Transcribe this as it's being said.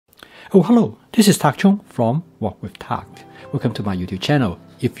Oh, hello, this is Tak Chung from Walk with Tak. Welcome to my YouTube channel.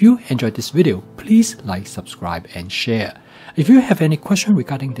 If you enjoyed this video, please like, subscribe, and share. If you have any question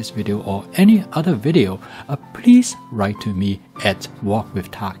regarding this video or any other video, please write to me at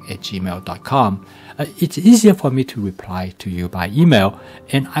walkwithtak@gmail.com. It's easier for me to reply to you by email,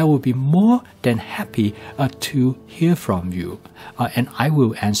 and I will be more than happy to hear from you, and I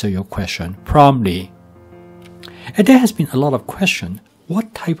will answer your question promptly. And there has been a lot of question.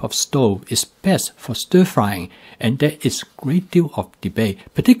 What type of stove is best for stir frying? And there is a great deal of debate,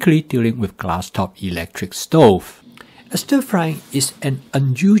 particularly dealing with glass top electric stove. Stir frying is an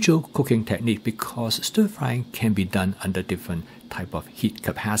unusual cooking technique because stir frying can be done under different type of heat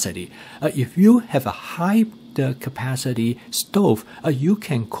capacity. If you have a high capacity stove, you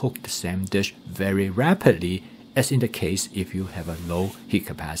can cook the same dish very rapidly, as in the case if you have a low heat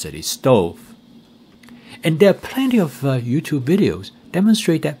capacity stove. And there are plenty of YouTube videos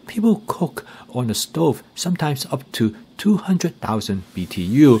demonstrate that people cook on a stove sometimes up to 200,000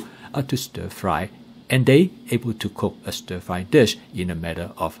 BTU to stir fry, and they able to cook a stir fry dish in a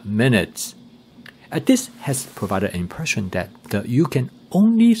matter of minutes. This has provided an impression that you can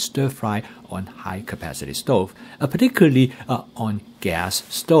only stir fry on high capacity stove, particularly on gas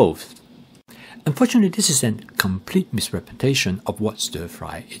stoves. Unfortunately, this is a complete misrepresentation of what stir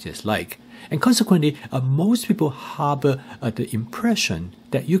fry it is like. And consequently, most people harbor the impression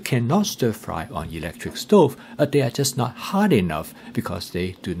that you cannot stir fry on electric stove. They are just not hard enough because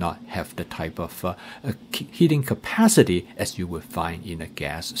they do not have the type of heating capacity as you would find in a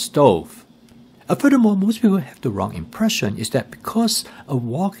gas stove. Furthermore, most people have the wrong impression is that because a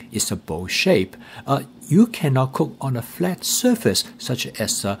wok is a bowl shape, you cannot cook on a flat surface such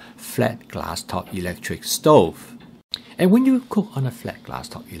as a flat glass top electric stove. And when you cook on a flat glass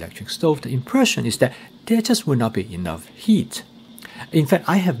top electric stove, the impression is that there just will not be enough heat. In fact,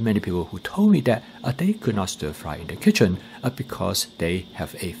 I have many people who told me that they could not stir fry in the kitchen because they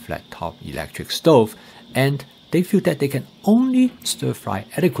have a flat top electric stove, and they feel that they can only stir fry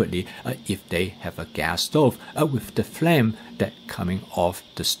adequately if they have a gas stove with the flame that coming off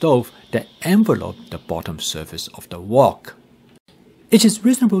the stove that envelope the bottom surface of the wok. It is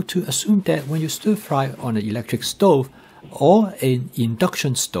reasonable to assume that when you stir fry on an electric stove or an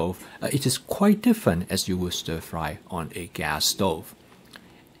induction stove, it is quite different as you would stir fry on a gas stove.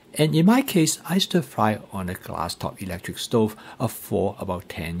 And in my case, I stir fry on a glass top electric stove for about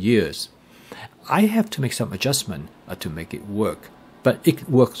 10 years. I have to make some adjustment to make it work, but it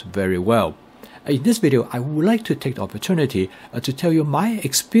works very well. In this video, I would like to take the opportunity to tell you my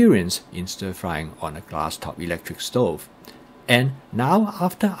experience in stir frying on a glass top electric stove. And now,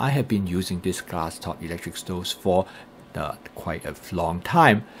 after I have been using this glass top electric stoves for quite a long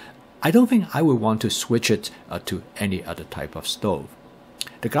time, I don't think I will want to switch it to any other type of stove.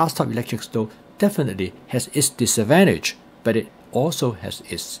 The glass top electric stove definitely has its disadvantage, but it also has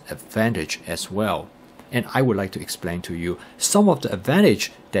its advantage as well. And I would like to explain to you some of the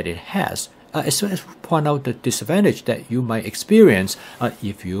advantage that it has, as well as point out the disadvantage that you might experience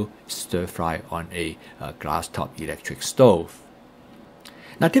if you stir fry on a glass top electric stove.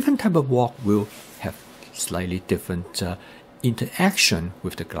 Now, different type of wok will have slightly different interaction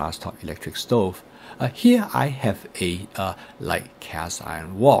with the glass top electric stove. Here I have a light cast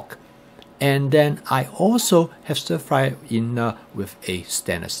iron wok, and then I also have stir fry in with a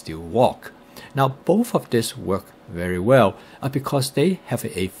stainless steel wok. Now, both of these work very well because they have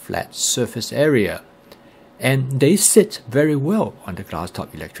a flat surface area, and they sit very well on the glass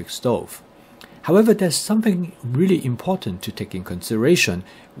top electric stove. However, there's something really important to take in consideration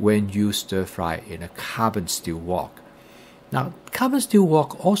when you stir fry in a carbon steel wok. Now, carbon steel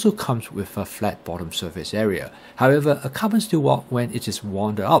wok also comes with a flat bottom surface area. However, a carbon steel wok, when it is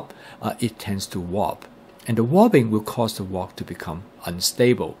warmed up, it tends to warp, and the warping will cause the wok to become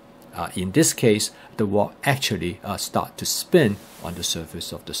unstable. In this case, the wok actually start to spin on the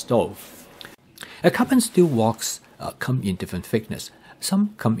surface of the stove. Carbon steel woks come in different thickness.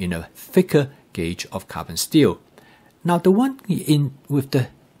 Some come in a thicker gauge of carbon steel. Now, the one with the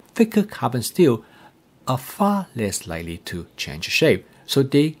thicker carbon steel are far less likely to change shape, so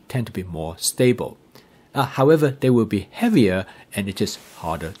they tend to be more stable. However, they will be heavier and it is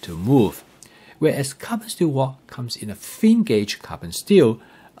harder to move. Whereas carbon steel wok comes in a thin gauge carbon steel,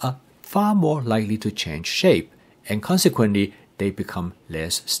 are far more likely to change shape, and consequently they become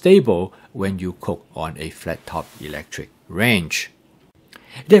less stable when you cook on a flat top electric range.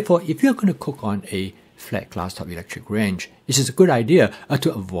 Therefore, if you're going to cook on a flat glass top electric range, it is a good idea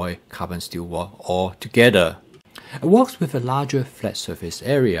to avoid carbon steel wok altogether. Woks with a larger flat surface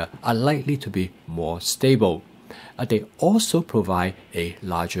area are likely to be more stable. they also provide a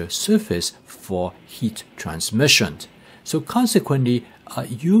larger surface for heat transmission. So consequently,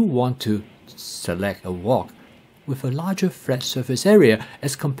 you want to select a wok with a larger flat surface area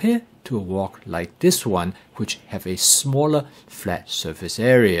as compared to a wok like this one, which have a smaller flat surface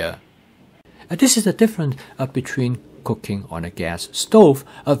area. This is the difference between cooking on a gas stove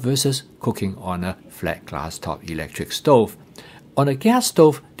versus cooking on a flat glass top electric stove. On a gas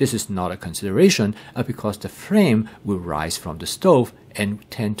stove, this is not a consideration because the flame will rise from the stove and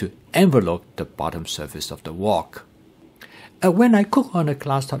tend to envelope the bottom surface of the wok. When I cook on a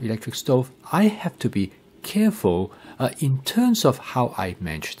glass top electric stove, I have to be careful in terms of how I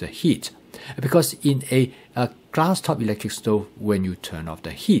manage the heat, because in a glass top electric stove, when you turn off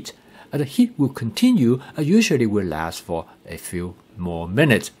the heat will continue, usually will last for a few more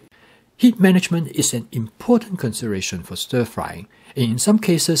minutes. Heat management is an important consideration for stir frying. In some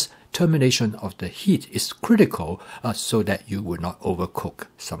cases, termination of the heat is critical so that you will not overcook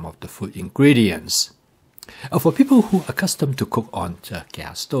some of the food ingredients. For people who are accustomed to cook on the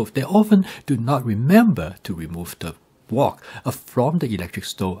gas stove, they often do not remember to remove the wok from the electric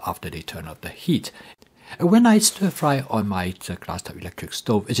stove after they turn off the heat. When I stir fry on my glass top electric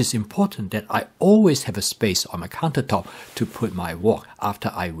stove, it is important that I always have a space on my countertop to put my wok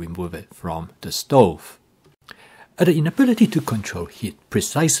after I remove it from the stove. The inability to control heat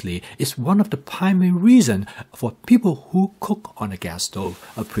precisely is one of the primary reasons for people who cook on a gas stove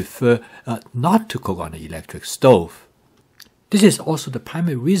prefer not to cook on an electric stove. This is also the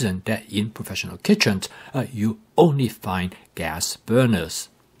primary reason that in professional kitchens you only find gas burners.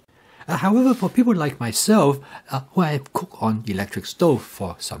 However, for people like myself, who have cooked on electric stove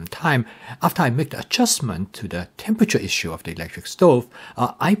for some time, after I make the adjustment to the temperature issue of the electric stove,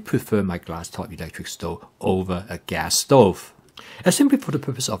 I prefer my glass top electric stove over a gas stove. Simply for the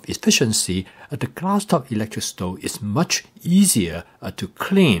purpose of efficiency, the glass top electric stove is much easier to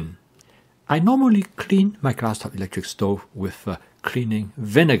clean. I normally clean my glass top electric stove with cleaning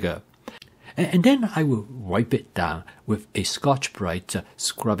vinegar. And then I will wipe it down with a Scotch-Brite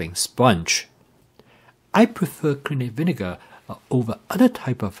scrubbing sponge. I prefer cleaning vinegar over other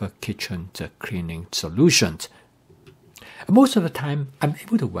type of kitchen cleaning solutions. Most of the time, I'm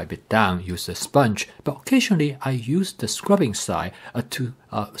able to wipe it down, use a sponge, but occasionally I use the scrubbing side to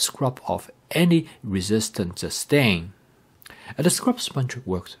scrub off any resistant stain. The scrub sponge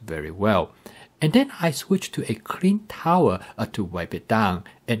works very well. And then I switch to a clean towel to wipe it down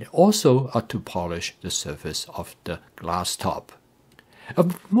and also to polish the surface of the glass top.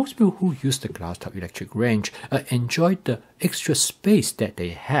 Most people who use the glass top electric range enjoy the extra space that they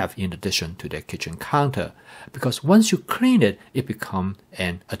have in addition to their kitchen counter, because once you clean it, it becomes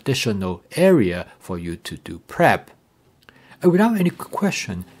an additional area for you to do prep. Without any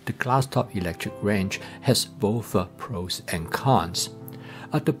question, the glass top electric range has both pros and cons.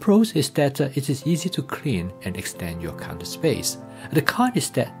 The pros is that it is easy to clean and extend your counter space. The con is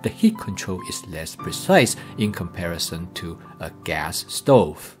that the heat control is less precise in comparison to a gas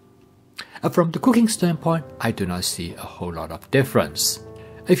stove. From the cooking standpoint, I do not see a whole lot of difference.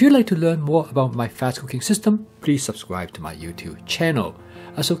 If you'd like to learn more about my fast cooking system, please subscribe to my YouTube channel.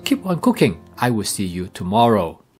 So keep on cooking. I will see you tomorrow.